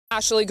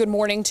Ashley, good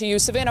morning to you.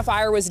 Savannah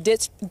Fire was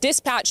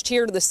dispatched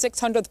here to the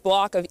 600th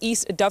block of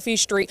East Duffy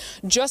Street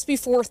just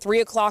before 3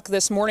 o'clock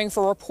this morning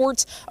for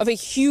reports of a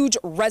huge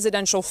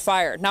residential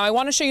fire. Now, I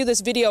want to show you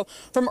this video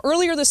from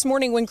earlier this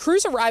morning. When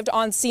crews arrived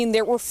on scene,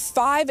 there were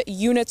 5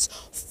 units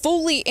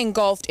fully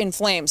engulfed in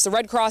flames. The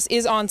Red Cross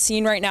is on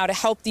scene right now to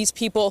help these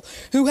people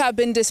who have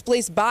been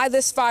displaced by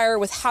this fire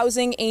with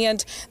housing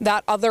and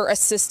that other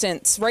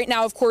assistance. Right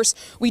now, of course,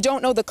 we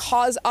don't know the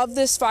cause of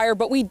this fire,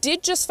 but we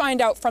did just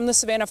find out from the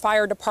Savannah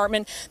Fire Department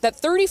that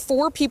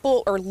 34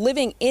 people are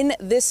living in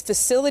this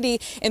facility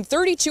and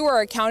 32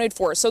 are accounted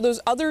for. So those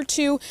other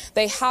 2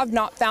 they have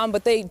not found,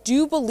 but they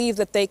do believe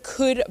that they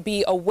could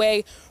be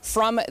away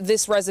from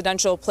this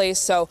residential place.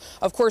 So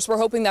of course we're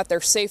hoping that they're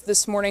safe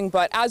this morning,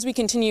 but as we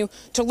continue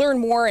to learn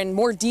more and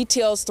more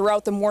details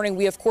throughout the morning,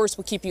 we of course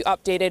will keep you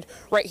updated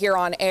right here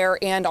on air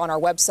and on our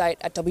website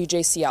at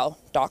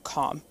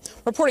WJCL.com.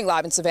 Reporting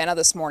live in Savannah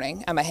this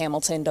morning, Emma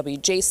Hamilton,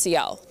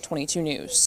 WJCL 22 News.